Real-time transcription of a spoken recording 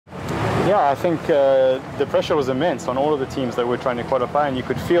Yeah, I think the pressure was immense on all of the teams that were trying to qualify, and you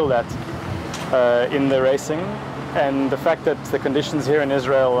could feel that in the racing. And the fact that the conditions here in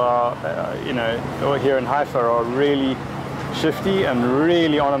Israel are, or here in Haifa, are really shifty and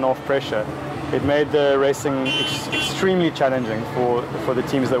really on and off pressure. It made the racing extremely challenging for the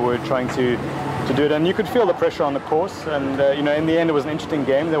teams that were trying to do it, and you could feel the pressure on the course. And in the end, it was an interesting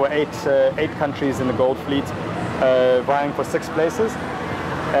game. There were eight countries in the gold fleet vying for 6 places,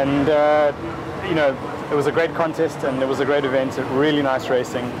 and it was a great contest and it was a great event. Really nice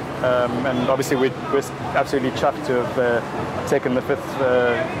racing, and obviously we're absolutely chuffed to have taken the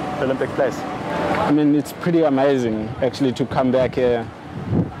 5th Olympic place. I mean, it's pretty amazing actually to come back here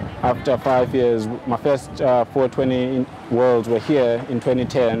after 5 years. My first 420 Worlds were here in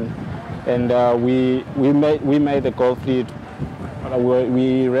 2010, and we made the gold fleet.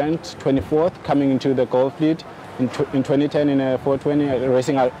 We ranked 24th coming into the gold fleet in 2010 in a 420,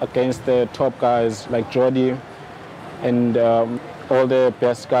 racing against the top guys like Jordi and all the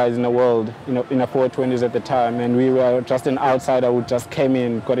best guys in the world, in a 420s at the time. And we were just an outsider who just came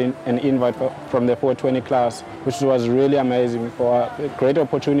in, got an invite from the 420 class, which was really amazing, a great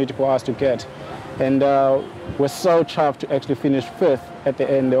opportunity for us to get. And we're so chuffed to actually finish 5th at the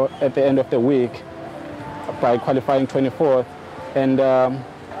end of the week by qualifying 24th. And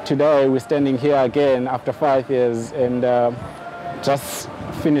today we're standing here again after 5 years and just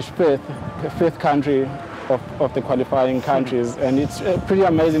finished 5th country of the qualifying countries, and it's a pretty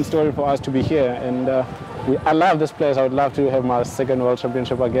amazing story for us to be here. And I love this place. I would love to have my 2nd World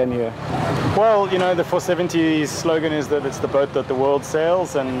Championship again here. Well, the 470's slogan is that it's the boat that the world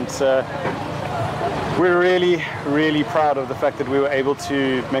sails, and we're really, really proud of the fact that we were able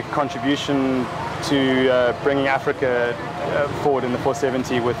to make a contribution to bringing Africa forward in the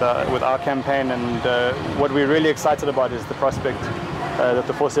 470 with our campaign. And what we're really excited about is the prospect that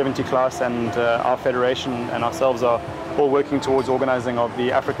the 470 class and our federation and ourselves are all working towards organizing of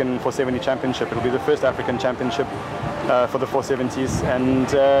the African 470 Championship. It'll be the first African championship for the 470s. And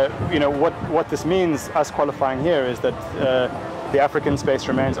what this means, us qualifying here, is that the African space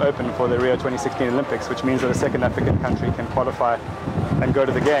remains open for the Rio 2016 Olympics, which means that a 2nd African country can qualify and go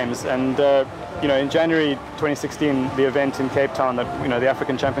to the games. And in January 2016, the event in Cape Town, that the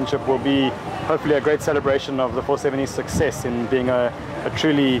African Championship, will be hopefully a great celebration of the 470's success in being a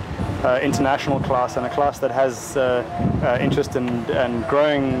truly international class, and a class that has interest and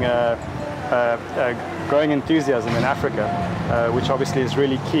growing enthusiasm in Africa, which obviously is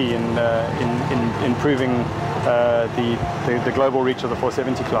really key in improving the global reach of the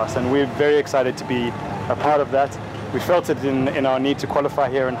 470 class. And we're very excited to be a part of that. We felt it in our need to qualify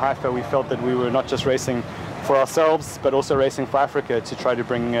here in Haifa. We felt that we were not just racing for ourselves, but also racing for Africa to try to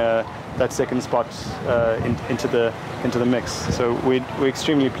bring that 2nd spot into the mix. So we're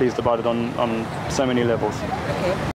extremely pleased about it on so many levels. Okay.